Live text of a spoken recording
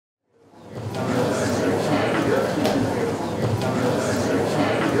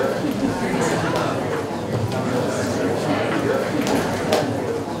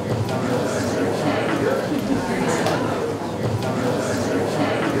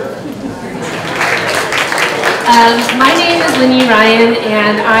My name is LinYee Yuan,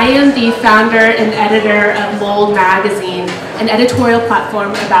 and I am the founder and editor of Mold Magazine, an editorial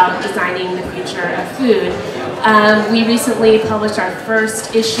platform about designing the future of food. We recently published our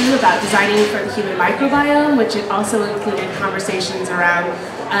first issue about designing for the human microbiome, which also included conversations around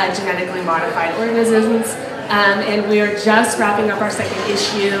genetically modified organisms. And we are just wrapping up our second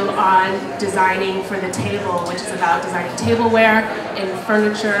issue on designing for the table, which is about designing tableware and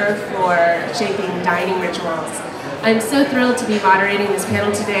furniture for shaping dining rituals. I'm so thrilled to be moderating this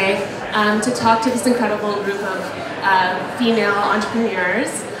panel today to talk to this incredible group of female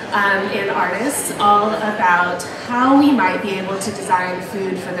entrepreneurs and artists all about how we might be able to design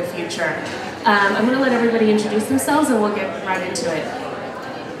food for the future. I'm going to let everybody introduce themselves and we'll get right into it.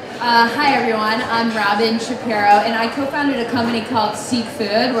 Hi everyone, I'm Robyn Shapiro, and I co-founded a company called Seek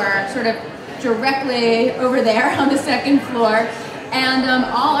Food. We're sort of directly over there on the second floor. And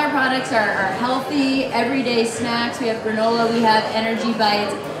all our products are healthy, everyday snacks. We have granola, we have energy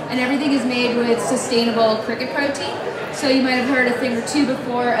bites, and everything is made with sustainable cricket protein. So you might have heard a thing or two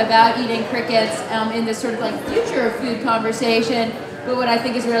before about eating crickets in this sort of like future of food conversation. But what I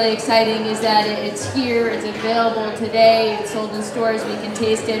think is really exciting is that it's here, it's available today, it's sold in stores, we can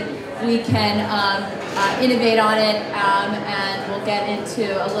taste it, we can innovate on it, and we'll get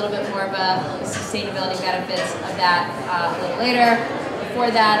into a little bit more of the sustainability benefits of that a little later.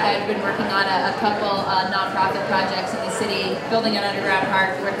 Before that, I've been working on a couple nonprofit projects in the city, building an underground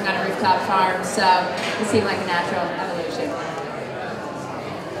park, working on a rooftop farm, so it seemed like a natural evolution.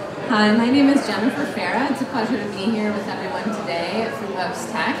 Hi, my name is Farah. It's a pleasure to be here with everyone today at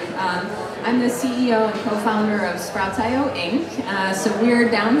FoodLoves Tech. I'm the CEO and co-founder of SproutsIO Inc. So we're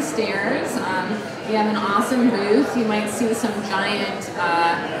downstairs. We have an awesome booth. You might see some giant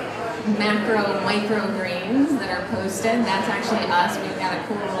microgreens that are posted. That's actually us. We've got a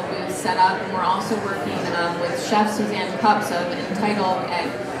cool little booth set up, and we're also working with Chef Suzanne Cups of Entitled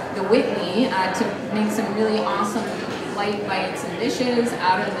at the Whitney to make some really awesome light bites and dishes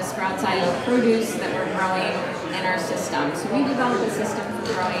out of the SproutsIO produce that we're growing in our system. So we developed a system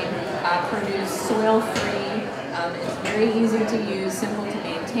for growing produce soil-free. It's very easy to use, simple to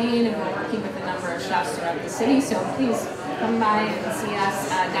maintain, and we're working with a number of chefs throughout the city. So please come by and see us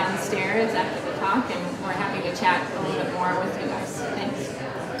downstairs after the talk, and we're happy to chat a little bit more with you guys.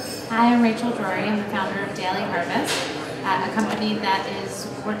 Thanks. Hi, I'm Drori. I'm the founder of Daily Harvest, a company that is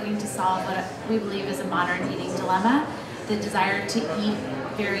working to solve what we believe is a modern eating dilemma. The desire to eat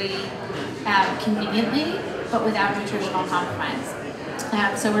very conveniently, but without nutritional compromise.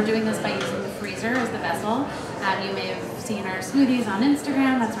 So we're doing this by using the freezer as the vessel. You may have seen our smoothies on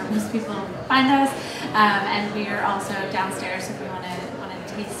Instagram. That's where most people find us. And we are also downstairs if you want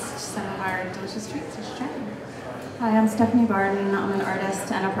to taste some of our delicious treats. You should try them. Hi, I'm Stefani Bardin. I'm an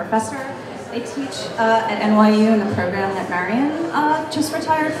artist and a professor. I teach at NYU in the program that Marion just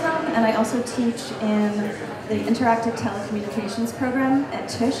retired from, and I also teach in the Interactive Telecommunications program at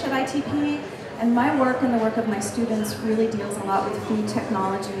Tisch at ITP. And my work and the work of my students really deals a lot with food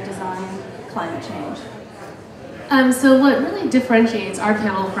technology, design, climate change. So what really differentiates our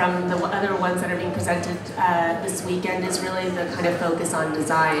panel from the other ones that are being presented this weekend is really the kind of focus on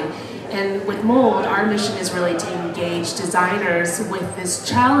design. And with Mold, our mission is really to engage designers with this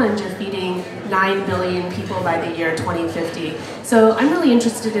challenge of feeding 9 billion people by the year 2050. So I'm really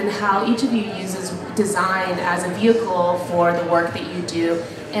interested in how each of you uses design as a vehicle for the work that you do,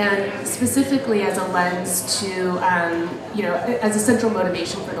 and specifically as a lens to, as a central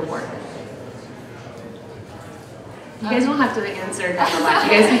motivation for the work. You guys don't have to answer that much.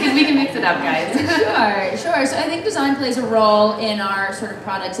 You guys, we can mix it up, guys. Sure. So I think design plays a role in our sort of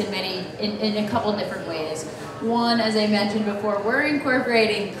products in a couple different ways. One, as I mentioned before, we're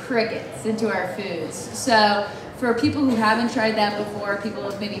incorporating crickets into our foods. So for people who haven't tried that before, people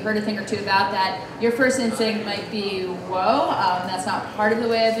have maybe heard a thing or two about that, your first instinct might be, whoa, that's not part of the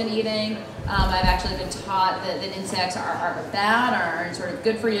way I've been eating. I've actually been taught that insects are bad, are sort of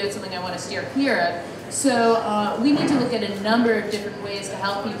good for you. It's something I want to steer clear of. So we need to look at a number of different ways to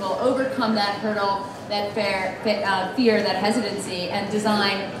help people overcome that hurdle, that fear, that hesitancy, and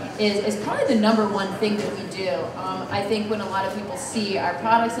design is probably the number one thing that we do. I think when a lot of people see our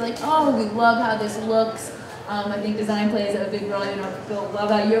products, they're like, oh, we love how this looks. I think design plays a big role. People love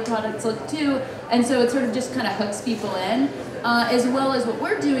how your products look too, and so it sort of just kind of hooks people in, as well as what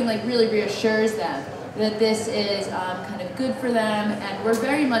we're doing like really reassures them that this is kind of good for them, and we're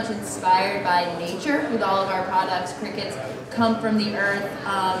very much inspired by nature with all of our products. Crickets come from the earth.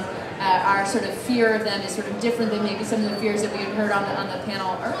 Our sort of fear of them is sort of different than maybe some of the fears that we had heard on the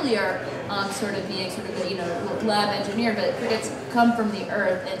panel earlier, sort of being sort of, you know, lab engineered, but crickets come from the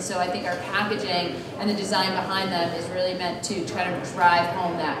earth, and so I think our packaging and the design behind them is really meant to try to drive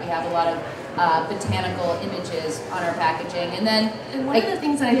home that. We have a lot of botanical images on our packaging, and then one of the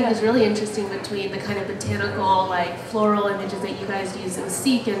things that I think is really interesting between the kind of botanical, like floral images that you guys use in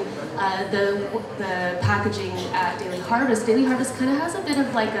Seek and the packaging at Daily Harvest. Daily Harvest kind of has a bit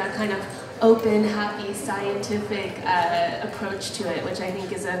of like a kind of open, happy, scientific approach to it, which I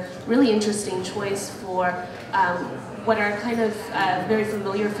think is a really interesting choice for what are kind of very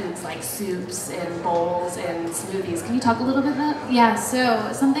familiar foods like soups and bowls and smoothies. Can you talk a little bit about that? Yeah,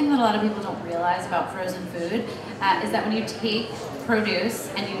 so something that a lot of people don't realize about frozen food is that when you take produce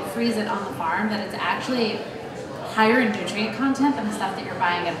and you freeze it on the farm, that it's actually higher in nutrient content than the stuff that you're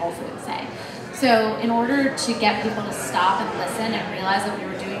buying at Whole Foods, say. So in order to get people to stop and listen and realize that we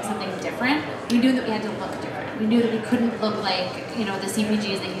were doing something different, we knew that we had to look different. We knew that we couldn't look like, you know, the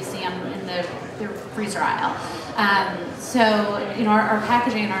CPGs that you see in the freezer aisle. So, you know, our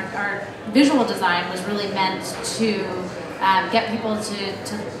packaging and our visual design was really meant to get people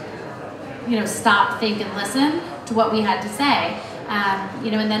to, you know, stop, think, and listen to what we had to say.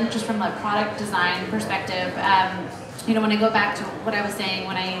 You know, and then just from a product design perspective, you know, when I go back to what I was saying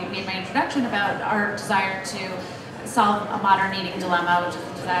when I made my introduction about our desire to solve a modern eating dilemma, which is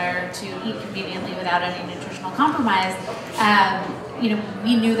the desire to eat conveniently without any nutritional compromise, you know,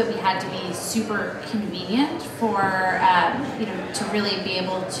 we knew that we had to be super convenient for, you know, to really be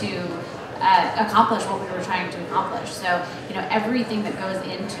able to accomplish what we were trying to accomplish. So, you know, everything that goes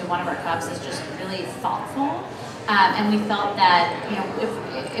into one of our cups is just really thoughtful. And we felt that, you know,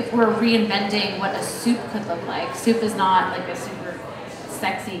 if we're reinventing what a soup could look like, soup is not like a super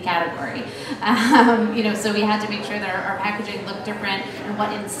sexy category. You know, so we had to make sure that our packaging looked different, and what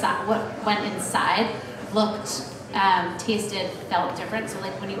went inside looked, tasted, felt different. So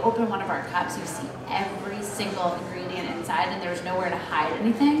like when you open one of our cups, you see every single ingredient inside, and there's nowhere to hide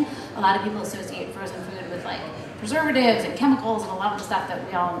anything. A lot of people associate frozen food with like preservatives and chemicals and a lot of the stuff that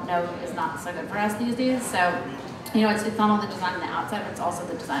we all know is not so good for us these days. So, you know, it's not only the design on the outside, but it's also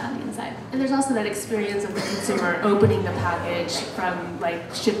the design on the inside. And there's also that experience of the consumer opening the package from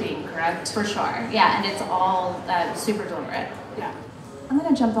like shipping, correct? For sure, yeah, and it's all super deliberate. Yeah. I'm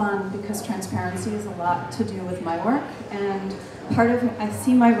going to jump on because transparency is a lot to do with my work, and I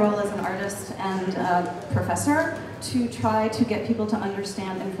see my role as an artist and a professor to try to get people to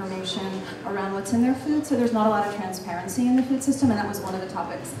understand information around what's in their food. So there's not a lot of transparency in the food system, and that was one of the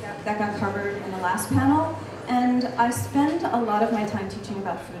topics that got covered in the last panel. And I spend a lot of my time teaching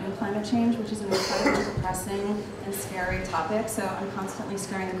about food and climate change, which is an incredibly depressing and scary topic. So I'm constantly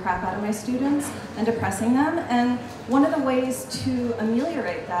scaring the crap out of my students and depressing them. And one of the ways to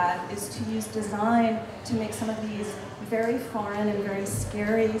ameliorate that is to use design to make some of these very foreign and very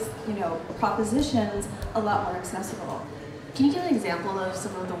scary, you know, propositions a lot more accessible. Can you give an example of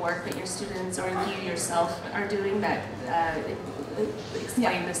some of the work that your students or you yourself are doing that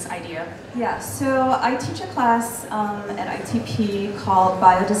explain this idea? Yeah, so I teach a class at ITP called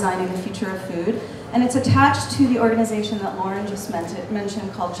Biodesigning the Future of Food, and it's attached to the organization that Lauren just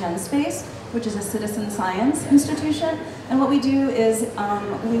mentioned called GenSpace, which is a citizen science institution. And what we do is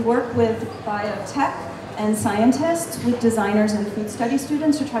we work with biotech and scientists with designers and food study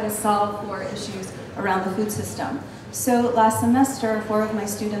students to try to solve for issues around the food system. So last semester, 4 of my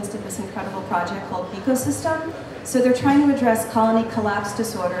students did this incredible project called Ecosystem. So they're trying to address colony collapse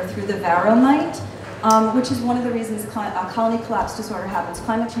disorder through the varroa mite, which is one of the reasons colony collapse disorder happens.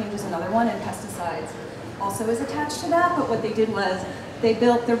 Climate change is another one, and pesticides also is attached to that. But what they did was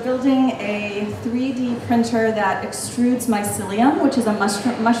they're building a 3D printer that extrudes mycelium, which is a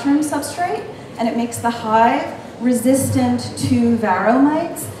mushroom substrate, and it makes the hive resistant to varroa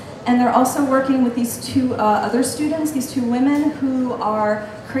mites. And they're also working with these 2 other students, these 2 women who are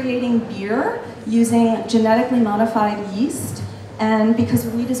creating beer using genetically modified yeast, and because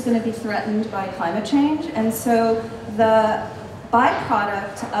wheat is going to be threatened by climate change. And so the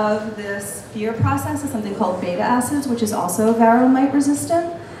byproduct of this beer process is something called beta acids, which is also varroa mite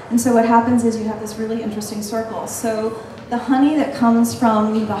resistant. And so what happens is you have this really interesting circle. So the honey that comes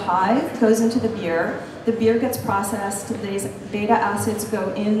from the hive goes into the beer gets processed, these beta acids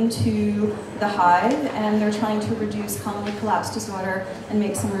go into the hive, and they're trying to reduce colony collapse disorder and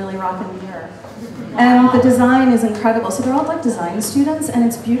make some really rockin' beer. And the design is incredible. So they're all like design students, and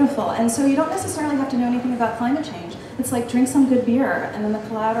it's beautiful. And so you don't necessarily have to know anything about climate change. it's like drink some good beer, and then the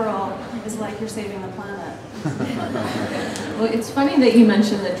collateral is like you're saving the planet. Well, it's funny that you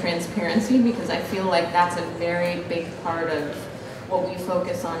mentioned the transparency, because I feel like that's a very big part of what we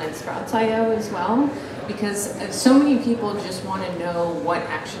focus on at SproutsIO as well, because so many people just want to know what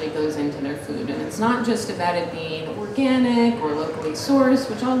actually goes into their food, and it's not just about it being organic or locally sourced,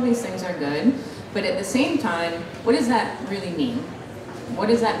 which all of these things are good, but at the same time, what does that really mean? What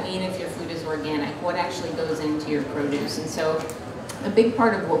does that mean if your food is organic? What actually goes into your produce? And so a big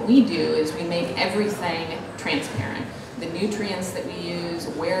part of what we do is we make everything transparent. The nutrients that we use,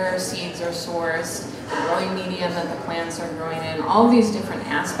 where our seeds are sourced, the growing medium that the plants are growing in, all these different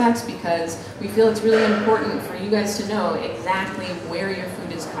aspects, because we feel it's really important for you guys to know exactly where your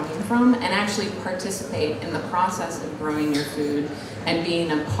food is coming from and actually participate in the process of growing your food and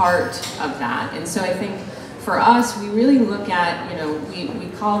being a part of that. And so I think for us, we really look at, we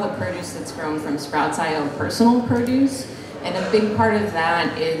call the produce that's grown from SproutsIO personal produce, and a big part of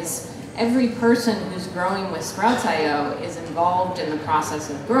that is every person who's growing with SproutsIO is involved in the process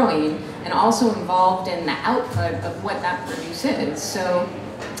of growing and also involved in the output of what that produce is. So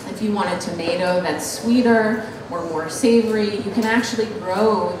if you want a tomato that's sweeter or more savory, you can actually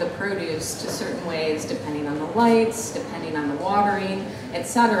grow the produce to certain ways depending on the lights, depending on the watering,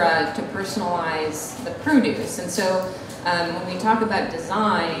 etc., to personalize the produce. And so when we talk about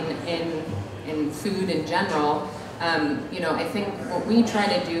design in food in general, I think what we try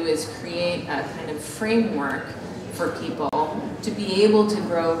to do is create a kind of framework for people to be able to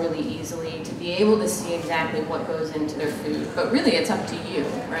grow really easily, to be able to see exactly what goes into their food. But really, it's up to you,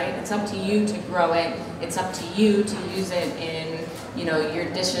 right? It's up to you to grow it. It's up to you to use it in, your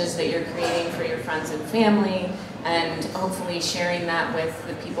dishes that you're creating for your friends and family, and hopefully sharing that with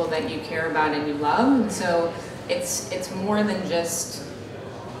the people that you care about and you love. And so it's more than just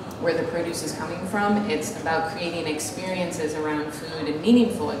where the produce is coming from. It's about creating experiences around food and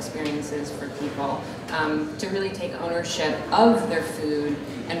meaningful experiences for people to really take ownership of their food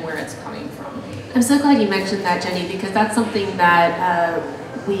and where it's coming from. I'm so glad you mentioned that, Jenny, because that's something that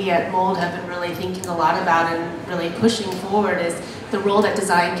we at Mold have been really thinking a lot about and really pushing forward, is the role that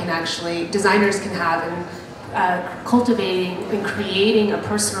designers can have in cultivating and creating a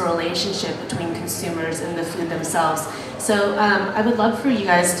personal relationship between consumers and the food themselves. So I would love for you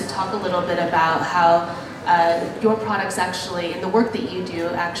guys to talk a little bit about how your products actually, and the work that you do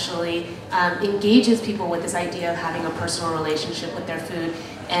actually engages people with this idea of having a personal relationship with their food,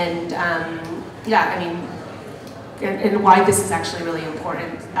 and and why this is actually really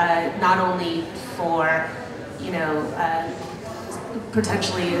important, not only for,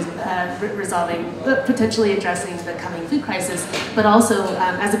 potentially potentially addressing the coming food crisis, but also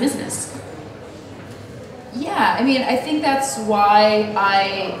as a business. Yeah, I think that's why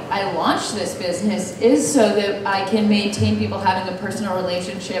I launched this business, is so that I can maintain people having a personal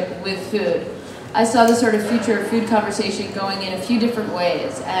relationship with food. I saw the sort of future of food conversation going in a few different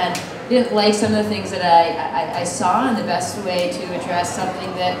ways, and didn't like some of the things that I saw, and the best way to address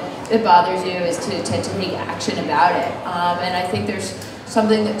something that bothers you is to take action about it. And I think there's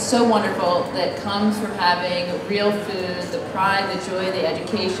something that's so wonderful that comes from having real food, the pride, the joy, the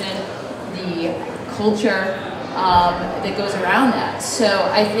education, the culture that goes around that. So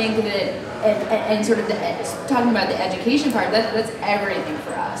I think that, and sort of talking about the education part, that's everything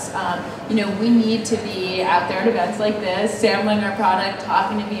for us. We need to be out there at events like this, sampling our product,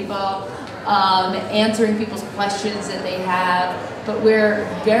 talking to people, answering people's questions that they have, but we're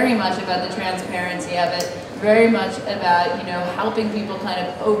very much about the transparency of it, very much about, helping people kind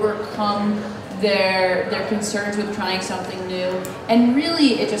of overcome their concerns with trying something new, and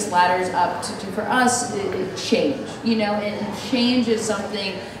really it just ladders up to for us, change, and change is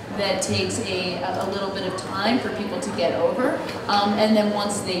something that takes a little bit of time for people to get over, and then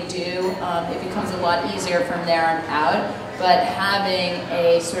once they do, it becomes a lot easier from there on out. But having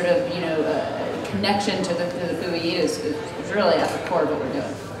a sort of a connection to the food we eat is really at the core of what we're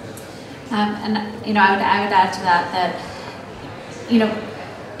doing. And I would add to that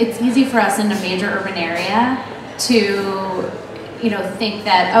it's easy for us in a major urban area to think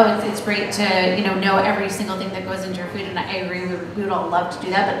that, oh, it's great to know every single thing that goes into your food, and I agree, we would all love to do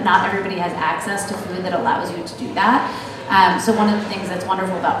that, but not everybody has access to food that allows you to do that. So one of the things that's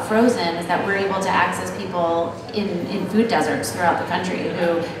wonderful about Frozen is that we're able to access people in food deserts throughout the country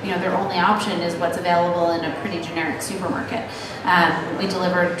who, their only option is what's available in a pretty generic supermarket. We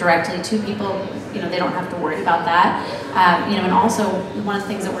deliver directly to people, they don't have to worry about that. And also one of the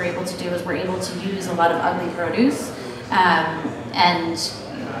things that we're able to do is we're able to use a lot of ugly produce and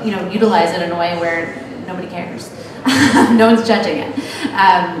utilize it in a way where nobody cares. No one's judging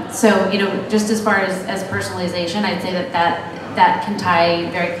it. So, you know, just as far as personalization, I'd say that can tie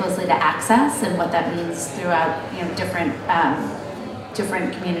very closely to access and what that means throughout, you know,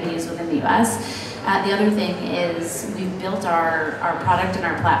 different communities within the U.S. The other thing is we've built our product and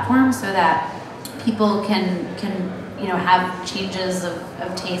our platform so that people can you know, have changes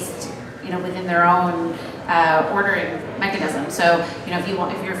of taste, you know, within their own ordering mechanism. So, you know, if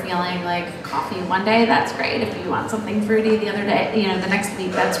you're feeling like coffee one day, that's great. If you want something fruity the other day, you know, the next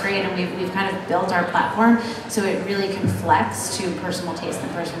week, that's great. And we've kind of built our platform so it really can flex to personal taste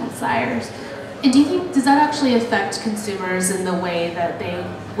and personal desires. And do you think, does that actually affect consumers in the way that they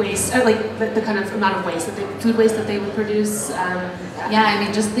waste, like the kind of amount of waste, food waste that they would produce? Yeah, I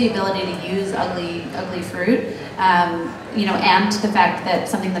mean, just the ability to use ugly fruit, you know, and the fact that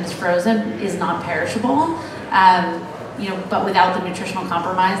something that is frozen is not perishable, you know, but without the nutritional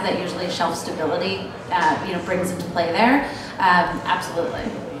compromise that usually shelf stability, you know, brings into play there, absolutely.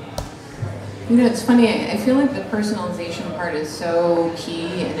 You know, it's funny, I feel like the personalization part is so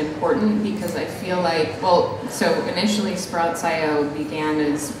key and important because I feel like, well, so initially SproutsIO began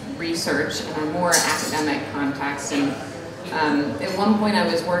as research in a more academic context, and at one point I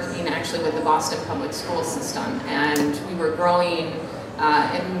was working actually with the Boston public school system, and we were growing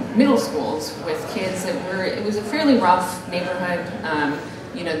in middle schools with kids that it was a fairly rough neighborhood.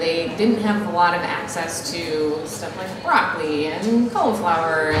 You know, they didn't have a lot of access to stuff like broccoli and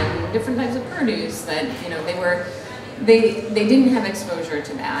cauliflower and different types of produce that, you know, they didn't have exposure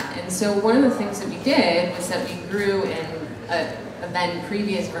to that. And so one of the things that we did was that we grew in a then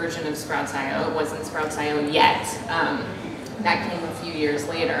previous version of SproutsIO. It wasn't SproutsIO yet. That came a few years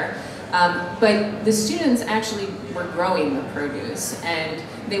later. But the students actually were growing the produce, and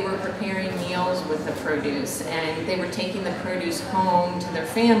they were preparing meals with the produce, and they were taking the produce home to their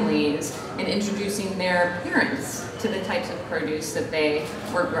families and introducing their parents to the types of produce that they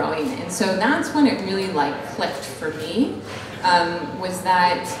were growing. And so that's when it really like clicked for me, was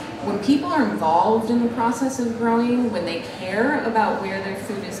that when people are involved in the process of growing, when they care about where their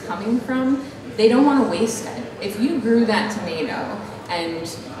food is coming from, they don't want to waste it. If you grew that tomato and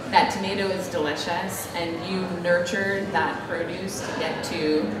that tomato is delicious and you nurtured that produce to get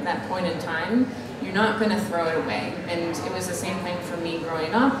to that point in time, you're not going to throw it away. And it was the same thing for me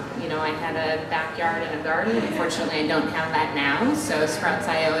growing up. You know, I had a backyard and a garden. Unfortunately, I don't have that now, so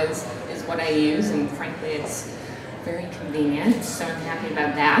SproutsIO is what I use, and frankly, it's very convenient, so I'm happy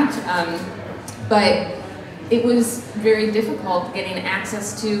about that. But it was very difficult getting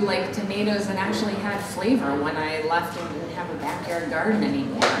access to like tomatoes that actually had flavor when I left and didn't have a backyard garden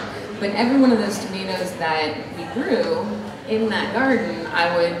anymore. But every one of those tomatoes that we grew in that garden,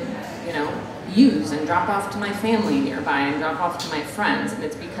 I would, you know, use and drop off to my family nearby and drop off to my friends, and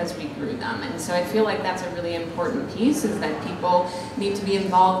it's because we grew them. And so I feel like that's a really important piece, is that people need to be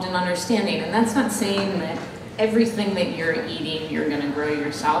involved in understanding. And that's not saying that everything that you're eating you're going to grow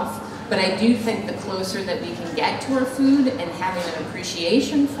yourself. But I do think the closer that we can get to our food and having an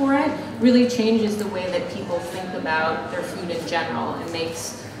appreciation for it really changes the way that people think about their food in general and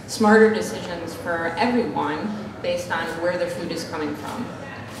makes smarter decisions for everyone based on where their food is coming from.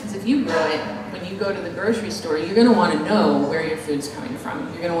 Because if you grow it, when you go to the grocery store, you're going to want to know where your food's coming from.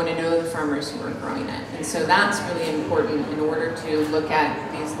 You're going to want to know the farmers who are growing it. And so that's really important in order to look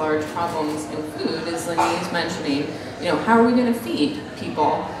at these large problems in food, as LinYee is mentioning. You know, how are we going to feed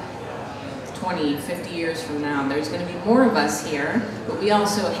people 20, 50 years from now? There's going to be more of us here, but we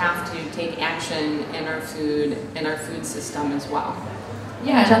also have to take action in our food system as well.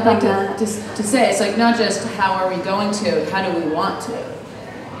 Yeah, and I'd like to say, it's like not just how are we going to, how do we want to?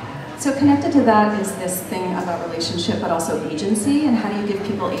 So connected to that is this thing about relationship, but also agency, and how do you give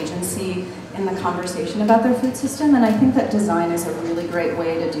people agency in the conversation about their food system? And I think that design is a really great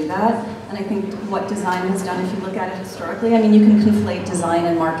way to do that. And I think what design has done, if you look at it historically, I mean, you can conflate design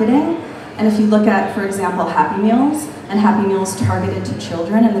and marketing. And if you look at, for example, Happy Meals, and Happy Meals targeted to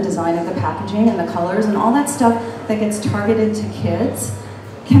children, and the design of the packaging and the colors and all that stuff that gets targeted to kids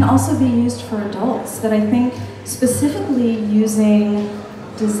can also be used for adults. That I think specifically using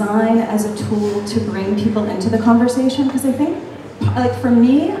design as a tool to bring people into the conversation, because I think, like for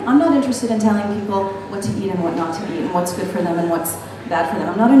me, I'm not interested in telling people what to eat and what not to eat, and what's good for them and what's bad for them.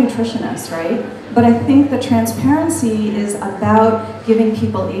 I'm not a nutritionist, right? But I think the transparency is about giving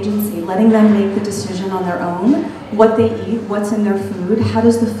people agency, letting them make the decision on their own, what they eat, what's in their food, how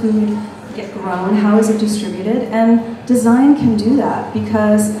does the food get grown, how is it distributed, and design can do that,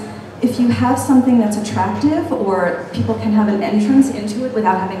 because if you have something that's attractive, or people can have an entrance into it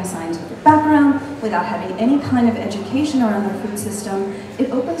without having a scientific background, without having any kind of education around the food system, it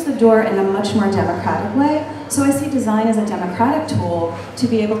opens the door in a much more democratic way. So I see design as a democratic tool to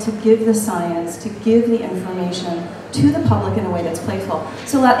be able to give the science, to give the information to the public in a way that's playful.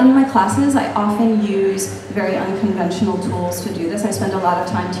 So in my classes, I often use very unconventional tools to do this. I spend a lot of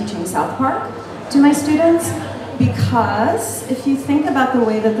time teaching South Park to my students, because if you think about the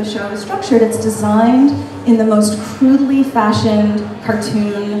way that the show is structured, it's designed in the most crudely fashioned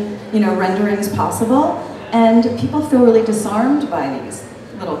cartoon, renderings possible, and people feel really disarmed by these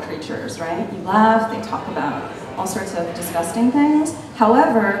little creatures, right? You laugh, they talk about all sorts of disgusting things.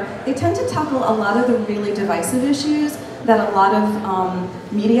 However, they tend to tackle a lot of the really divisive issues that a lot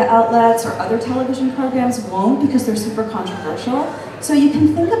of media outlets or other television programs won't, because they're super controversial. So you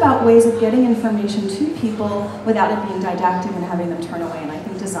can think about ways of getting information to people without it being didactic and having them turn away, and I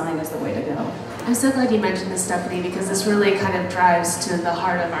think design is the way to go. I'm so glad you mentioned this, Stephanie, because this really kind of drives to the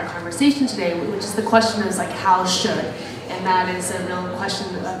heart of our conversation today, which is the question is how should? And that is a real question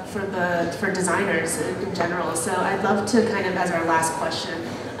for designers in general. So I'd love to kind of, as our last question,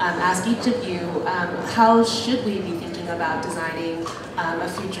 ask each of you, how should we be thinking about designing a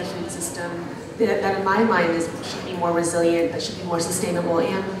future food system that in my mind should be more resilient, that should be more sustainable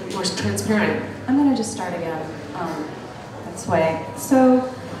and more transparent? I'm going to just start again this way.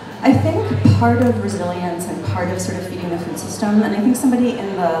 So I think part of resilience and part of sort of feeding the food system, and I think somebody in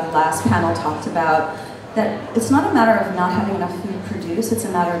the last panel talked about that it's not a matter of not having enough food produced, it's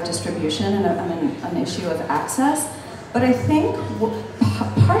a matter of distribution and an issue of access. But I think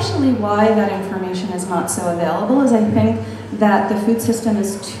partially why that information is not so available is I think that the food system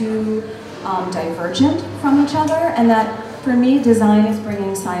is too divergent from each other, and that for me design is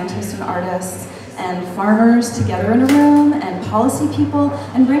bringing scientists and artists and farmers together in a room and policy people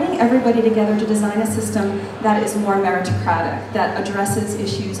and bringing everybody together to design a system that is more meritocratic, that addresses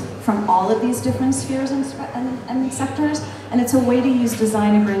issues from all of these different spheres and sectors, and it's a way to use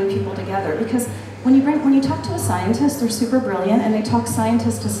design to bring people together. Because when you talk to a scientist, they're super brilliant and they talk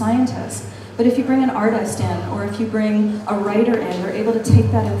scientist to scientist. But if you bring an artist in, or if you bring a writer in, they're able to take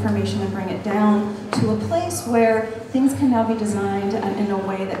that information and bring it down to a place where things can now be designed in a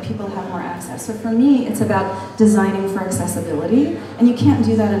way that people have more access. So for me, it's about designing for accessibility, and you can't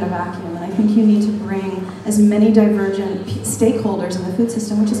do that in a vacuum. And I think you need to bring as many divergent stakeholders in the food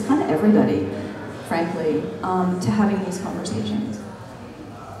system, which is kind of everybody, frankly, to having these conversations.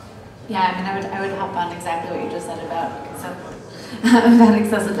 Yeah, I mean, I would hop on exactly what you just said about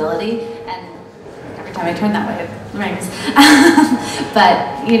accessibility, and every time I turn that way it rings.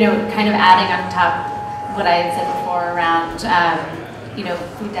 But kind of adding on top what I had said before around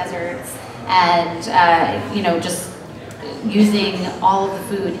food deserts and just using all of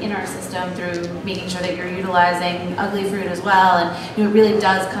the food in our system through making sure that you're utilizing ugly fruit as well, and it really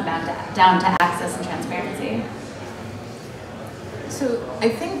does come down to access and transparency. So I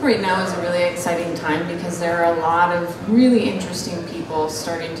think right now is a really exciting time because there are a lot of really interesting people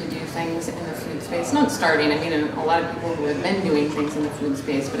starting to do things in the food space. Not starting, I mean a lot of people who have been doing things in the food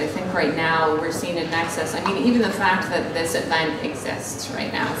space, but I think right now we're seeing a nexus. I mean, even the fact that this event exists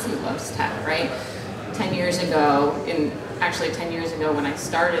right now, Food Loves Tech, right? 10 years ago, actually 10 years ago when I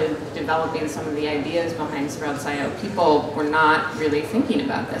started developing some of the ideas behind SproutsIO, people were not really thinking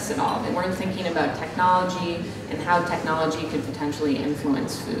about this at all. They weren't thinking about technology and how technology could potentially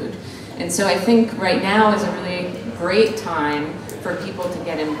influence food. And so I think right now is a really great time for people to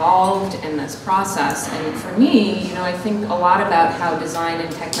get involved in this process. And for me, I think a lot about how design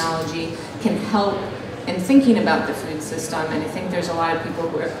and technology can help in thinking about the food system. And I think there's a lot of people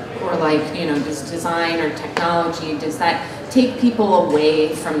who are like, does design or technology, does that take people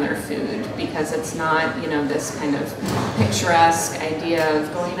away from their food? Because it's not, this kind of picturesque idea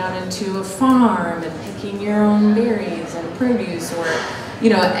of going out into a farm and picking your own berries and produce, or,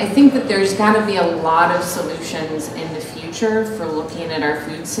 I think that there's got to be a lot of solutions in the future for looking at our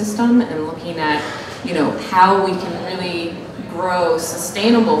food system and looking at, how we can really grow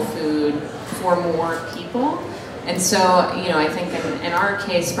sustainable food for more people. And so, I think in our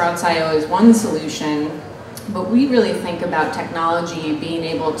case, SproutsIO is one solution, but we really think about technology being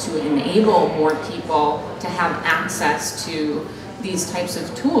able to enable more people to have access to these types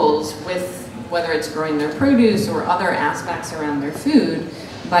of tools, with whether it's growing their produce or other aspects around their food.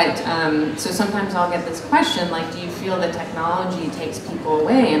 But so sometimes I'll get this question, like, do you feel that technology takes people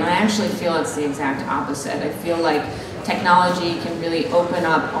away? And I actually feel it's the exact opposite. I feel like technology can really open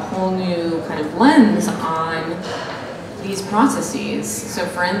up a whole new kind of lens on these processes. So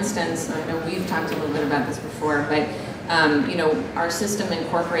for instance, I know we've talked a little bit about this before, but our system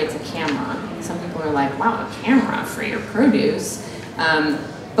incorporates a camera. Some people are like, wow, a camera for your produce.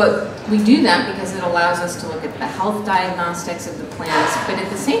 But we do that because it allows us to look at the health diagnostics of the plants, but at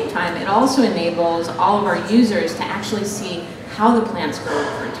the same time, it also enables all of our users to actually see how the plants grow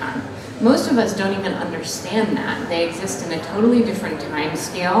over time. Most of us don't even understand that. They exist in a totally different time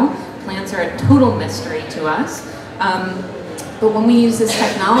scale. Plants are a total mystery to us. But when we use this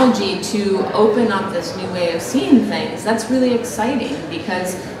technology to open up this new way of seeing things, that's really exciting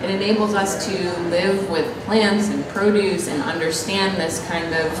because it enables us to live with plants and produce and understand this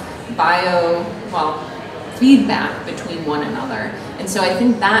kind of feedback between one another. And so I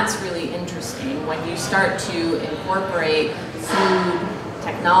think that's really interesting when you start to incorporate food,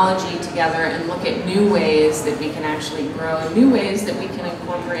 technology together and look at new ways that we can actually grow and new ways that we can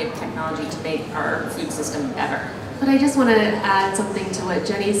incorporate technology to make our food system better. But I just want to add something to what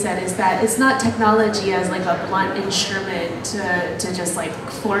Jenny said, is that it's not technology as like a blunt instrument to just like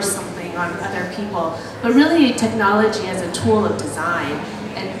force something on other people, but really technology as a tool of design,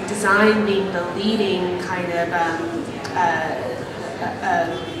 and design being the leading kind of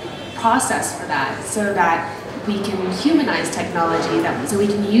process for that, so that we can humanize technology, so we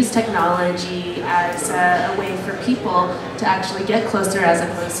can use technology as a way for people to actually get closer, as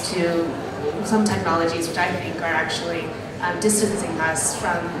opposed to some technologies which I think are actually distancing us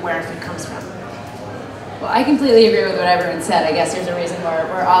from where food comes from. Well, I completely agree with what everyone said. I guess there's a reason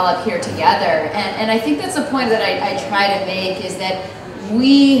we're all up here together. And I think that's the point that I try to make, is that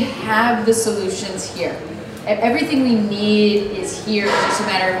we have the solutions here. Everything we need is here. It's just a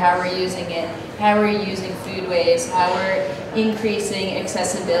matter of how we're using it, how we're using food waste, how we're increasing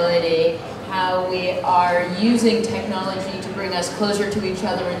accessibility, how we are using technology to bring us closer to each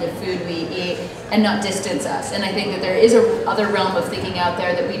other in the food we eat and not distance us. And I think that there is other realm of thinking out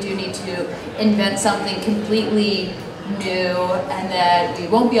there that we do need to invent something completely new, and that we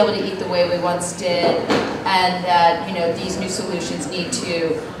won't be able to eat the way we once did, and that, you know, these new solutions need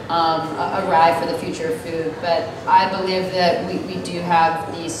to arrive for the future of food. But I believe that we do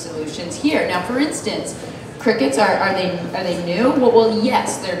have these solutions here. Now, for instance, crickets, are they new? Well,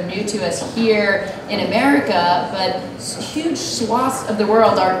 yes, they're new to us here in America, but huge swaths of the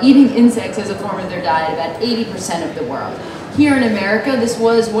world are eating insects as a form of their diet, about 80% of the world. Here in America, this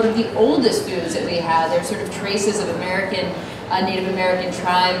was one of the oldest foods that we had. There's sort of traces of Native American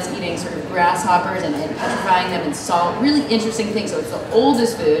tribes eating sort of grasshoppers and petrifying them in salt. Really interesting thing. So it's the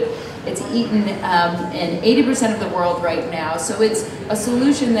oldest food. It's eaten in 80% of the world right now. So it's a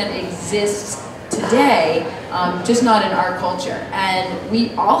solution that exists today, just not in our culture. And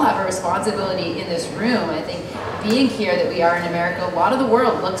we all have a responsibility in this room. I think being here that we are in America, a lot of the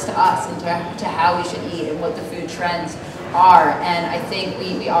world looks to us and to how we should eat and what the food trends are. And I think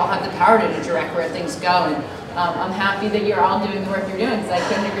we all have the power to direct where things go. And I'm happy that you're all doing the work you're doing, because I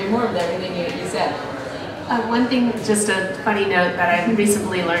couldn't agree more with everything you said. One thing, just a funny note that I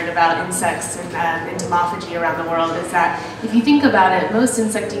recently learned about insects and entomophagy around the world, is that if you think about it, most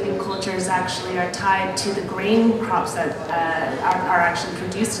insect-eating cultures actually are tied to the grain crops that are actually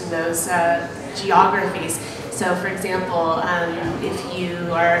produced in those geographies. So for example, if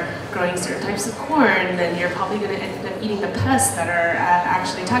you are growing certain types of corn, then you're probably going to end up eating the pests that are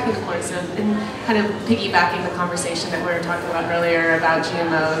actually attacking the corn. So, and kind of piggybacking the conversation that we were talking about earlier about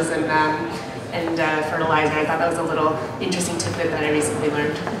GMOs and fertilizer. I thought that was a little interesting tidbit that I recently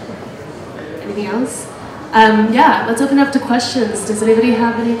learned. Anything else? Yeah, let's open up to questions. Does anybody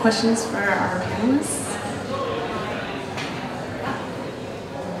have any questions for our panelists?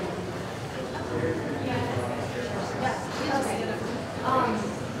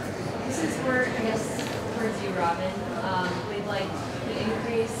 This is for, I guess, towards you, Robyn. With like the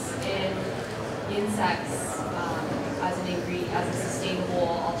increase in insects as a sustainable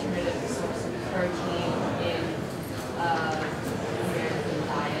alternative source of protein in American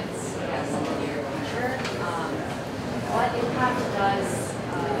diets, I guess, in the near future. What impact does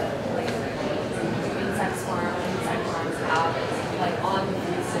insect farms have like on the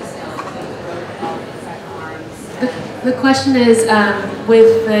food system, the growth of insect farms? The question is,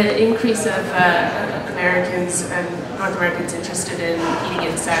 with the increase of Americans and North Americans interested in eating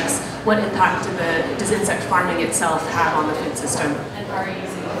insects, what impact does insect farming itself have on the food system? And are you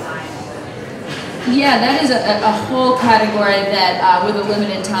using design? Yeah, that is a whole category that with a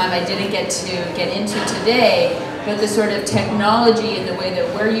limited time I didn't get into today, but the sort of technology and the way that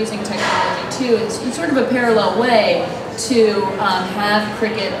we're using technology too, in sort of a parallel way to have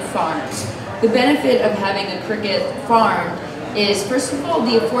cricket farms. The benefit of having a cricket farm is, first of all,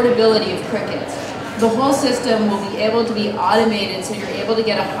 the affordability of crickets. The whole system will be able to be automated, so you're able to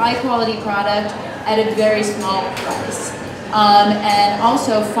get a high quality product at a very small price. And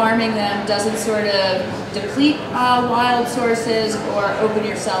also farming them doesn't sort of deplete wild sources or open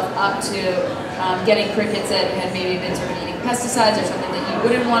yourself up to getting crickets that had maybe been sort of eating pesticides or something that you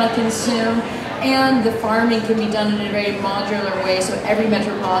wouldn't want to consume. And the farming can be done in a very modular way, so every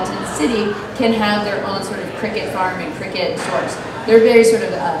metropolitan city can have their own sort of cricket farm and cricket source. They're very sort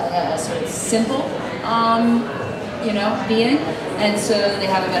of simple, you know, being, and so they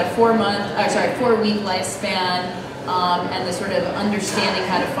have about a 4-week lifespan, and the sort of understanding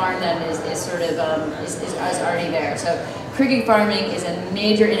how to farm them is already there. So cricket farming is a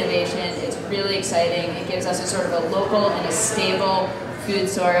major innovation. It's really exciting. It gives us a sort of a local and a stable food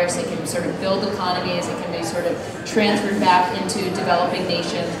source. It can sort of build economies. It can be sort of transferred back into developing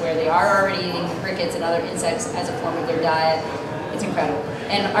nations where they are already eating crickets and other insects as a form of their diet. It's incredible.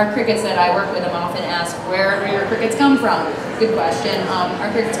 And our crickets that I work with, I'm often asked, where do your crickets come from? Good question. Our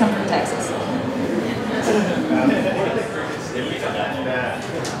crickets come from Texas.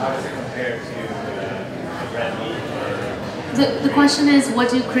 How does it compare to red meat? The question is, what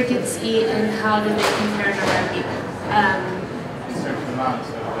do crickets eat and how do they compare to red meat? Certain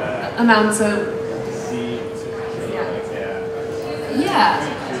amounts of seeds. Yeah.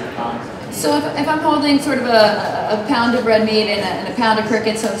 So if I'm holding sort of a pound of red meat and a pound of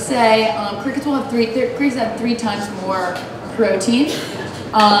crickets, so say crickets will have crickets have 3 times more protein.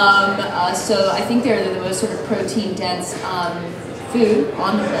 So I think they're the most sort of protein-dense food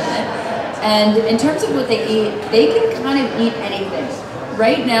on the planet. And in terms of what they eat, they can kind of eat anything.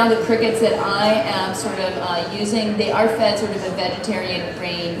 Right now, the crickets that I am sort of using, they are fed sort of a vegetarian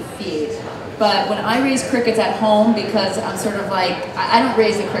grain feed. But when I raise crickets at home, because I'm sort of like, I don't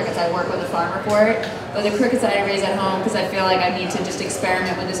raise the crickets, I work with a farmer for it, but the crickets that I raise at home, because I feel like I need to just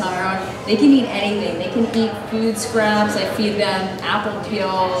experiment with this on our own, they can eat anything. They can eat food scraps, I feed them apple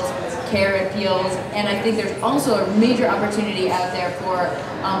peels, carrot peels, and I think there's also a major opportunity out there for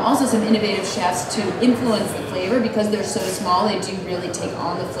also some innovative chefs to influence the flavor. Because they're so small, they do really take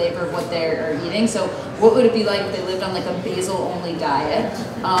on the flavor of what they're eating. So what would it be like if they lived on like a basil-only diet?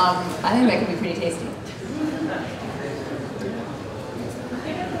 I think that could be pretty tasty.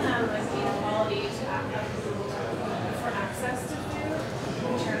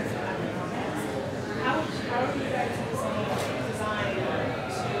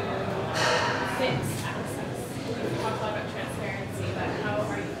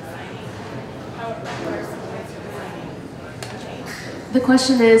 The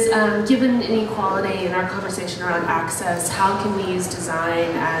question is, given inequality in our conversation around access, how can we use design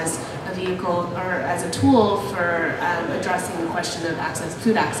as a vehicle or as a tool for addressing the question of access,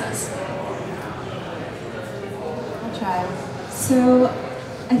 food access? I'll try. So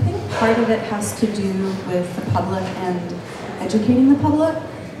I think part of it has to do with the public and educating the public.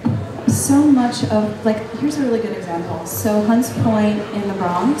 So much of, here's a really good example. So Hunts Point in the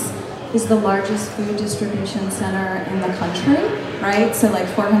Bronx is the largest food distribution center in the country, right? So like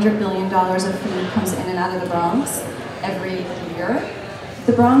 $400 billion of food comes in and out of the Bronx every year.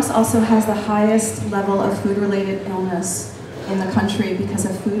 The Bronx also has the highest level of food-related illness in the country because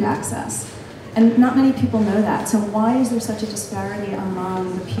of food access. And not many people know that. So why is there such a disparity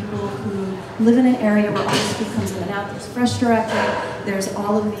among the people who live in an area where all this food comes in and out? There's Fresh Directly, there's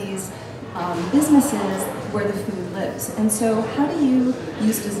all of these businesses where the food lives. And so how do you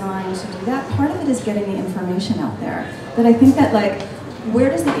use design to do that? Part of it is getting the information out there. But I think that where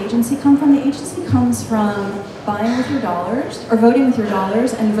does the agency come from? The agency comes from buying with your dollars, or voting with your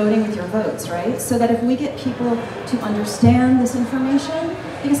dollars, and voting with your votes, right? So that if we get people to understand this information,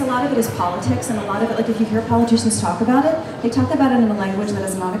 because a lot of it is politics, and a lot of it, if you hear politicians talk about it, they talk about it in a language that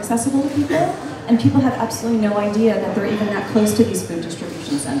is not accessible to people, and people have absolutely no idea that they're even that close to these food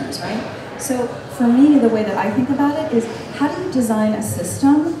distribution centers, right? So for me, the way that I think about it is, how do you design a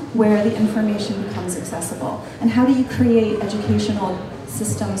system where the information becomes accessible? And how do you create educational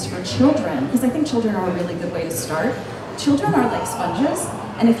systems for children? Because I think children are a really good way to start. Children are like sponges,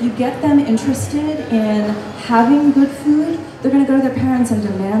 and if you get them interested in having good food, they're going to go to their parents and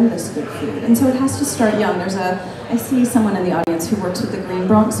demand this good food. And so it has to start young. I see someone in the audience who works with the Green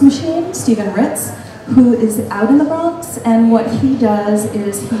Bronx Machine, Stephen Ritz, who is out in the Bronx, and what he does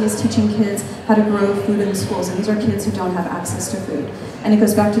is he is teaching kids how to grow food in the schools, and these are kids who don't have access to food. And it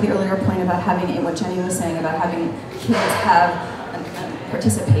goes back to the earlier point about what Jenny was saying about having kids have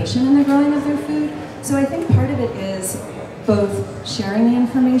participation in the growing of their food. So I think part of it is both sharing the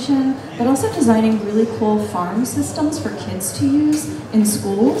information, but also designing really cool farm systems for kids to use in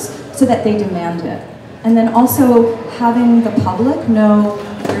schools so that they demand it. And then also having the public know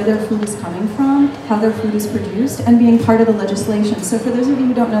where their food is coming from, how their food is produced, and being part of the legislation. So for those of you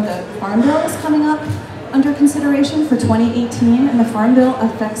who don't know, the Farm Bill is coming up under consideration for 2018, and the Farm Bill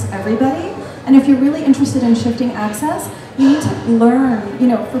affects everybody. And if you're really interested in shifting access, you need to learn,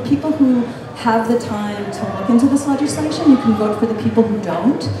 for people who have the time to look into this legislation, you can vote for the people who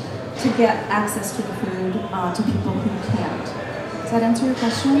don't to get access to the food to people who can't. Does that answer your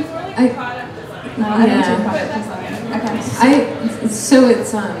question? I answered your question. Okay.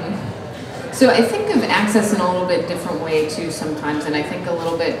 So I think of access in a little bit different way too sometimes, and I think a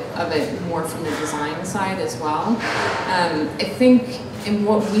little bit of it more from the design side as well. I think in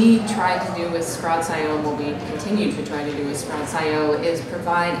what we try to do with SproutsIO and what we continue to try to do with SproutsIO is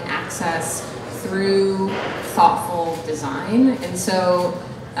provide access through thoughtful design. And so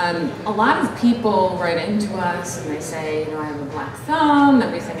a lot of people write into us and they say, I have a black thumb,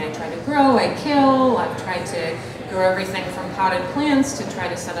 everything I try to grow, I kill, I've tried to grow everything from potted plants to try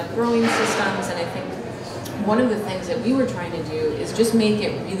to set up growing systems. And I think one of the things that we were trying to do is just make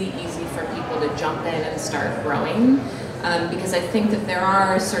it really easy for people to jump in and start growing. Because I think that there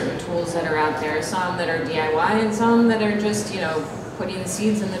are certain tools that are out there, some that are DIY and some that are just, putting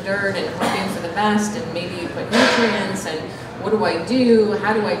seeds in the dirt and hoping for the best, and maybe you put nutrients, and what do I do?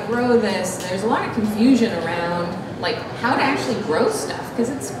 How do I grow this? There's a lot of confusion around like how to actually grow stuff, because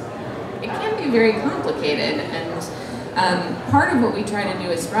it can be very complicated. And part of what we try to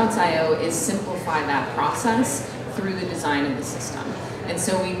do at SproutsIO is simplify that process through the design of the system. And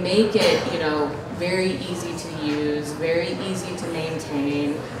so we make it, very easy to use, very easy to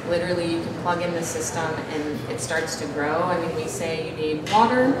maintain. Literally, you can plug in the system and it starts to grow. I mean, we say you need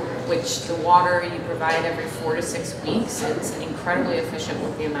water, which the water you provide every 4 to 6 weeks. It's incredibly efficient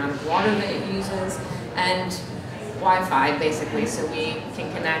with the amount of water that it uses. And Wi-Fi, basically, so we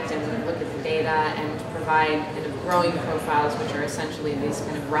can connect and look at the data and provide kind of growing profiles, which are essentially these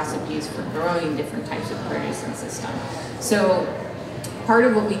kind of recipes for growing different types of produce in the system. So part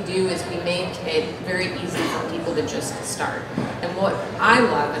of what we do is we make it very easy for people to just start. And what I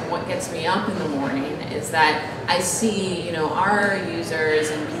love and what gets me up in the morning is that I see, our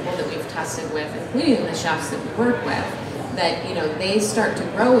users and people that we've tested with, including the chefs that we work with, that they start to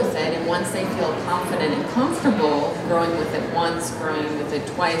grow with it, and once they feel confident and comfortable growing with it once, growing with it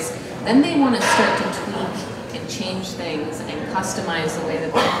twice, then they want to start to tweak and change things and customize the way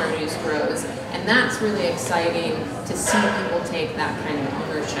that their produce grows. And that's really exciting to see people take that kind of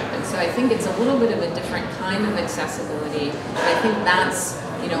ownership. And so I think it's a little bit of a different kind of accessibility, but I think that's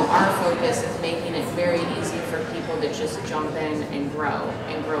our focus is making it very easy for people to just jump in and grow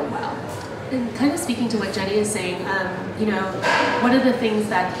well. And kind of speaking to what Jenny is saying, one of the things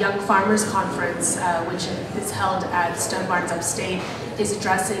that Young Farmers Conference, which is held at Stone Barns Upstate, is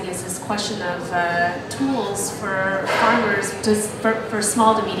addressing is this question of tools for farmers, for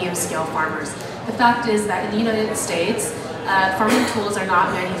small to medium scale farmers. The fact is that in the United States, farming tools are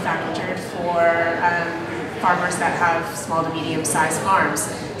not manufactured for farmers that have small to medium sized farms.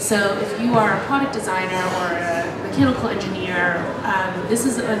 So if you are a product designer or a mechanical engineer, this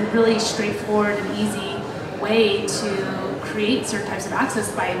is a really straightforward and easy way to create certain types of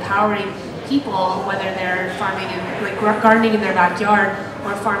access by empowering people, whether they're farming like gardening in their backyard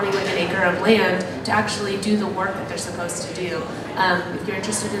or farming with an acre of land, to actually do the work that they're supposed to do. If you're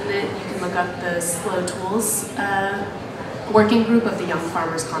interested in it, you can look up the Slow Tools working group of the Young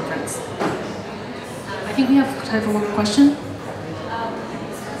Farmers Conference. I think we have time for one more question.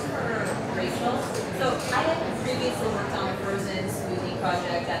 So I had previously worked on a frozen smoothie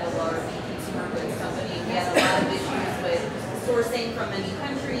project at a large consumer goods company. We had a lot of issues with sourcing from many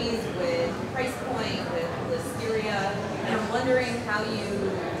countries, with price point, with listeria. And I'm wondering how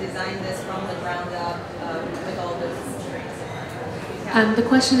you designed this from the ground up with all those constraints. The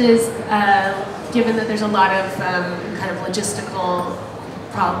question is, given that there's a lot of kind of logistical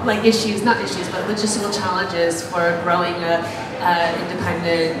logistical challenges for growing a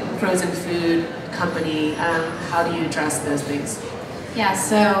independent frozen food company, how do you address those things? Yeah,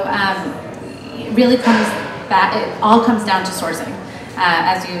 so it really it all comes down to sourcing,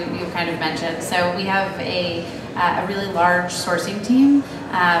 as you kind of mentioned. So we have a really large sourcing team,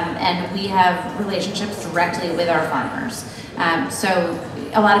 and we have relationships directly with our farmers. So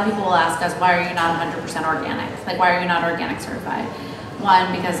a lot of people will ask us, why are you not 100% organic? Like, why are you not organic certified?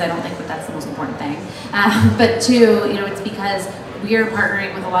 One, because I don't think that's the most important thing. But two, it's because we're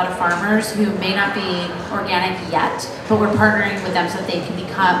partnering with a lot of farmers who may not be organic yet, but we're partnering with them so that they can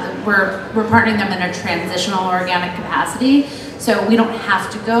we're partnering them in a transitional organic capacity. So we don't have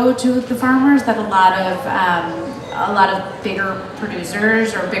to go to the farmers that a lot of bigger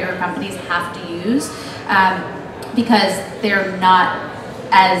producers or bigger companies have to use, because they're not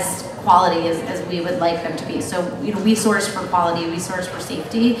as quality as we would like them to be. So we source for quality, we source for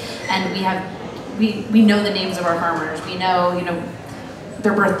safety, and we we know the names of our farmers. We know,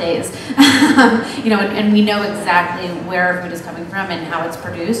 their birthdays, and we know exactly where our food is coming from and how it's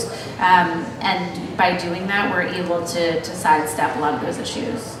produced. And by doing that, we're able to sidestep a lot of those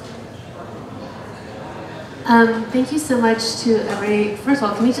issues. Thank you so much to everybody. First of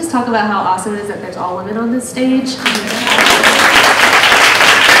all, can we just talk about how awesome it is that there's all women on this stage?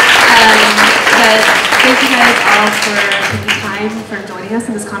 But thank you guys all for taking time for joining us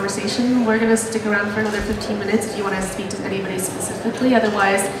in this conversation. We're going to stick around for another 15 minutes if you want to speak to anybody specifically.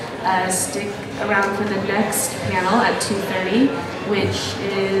 Otherwise, stick around for the next panel at 2:30, which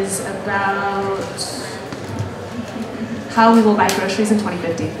is about how we will buy groceries in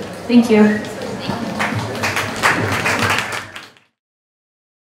 2050. Thank you.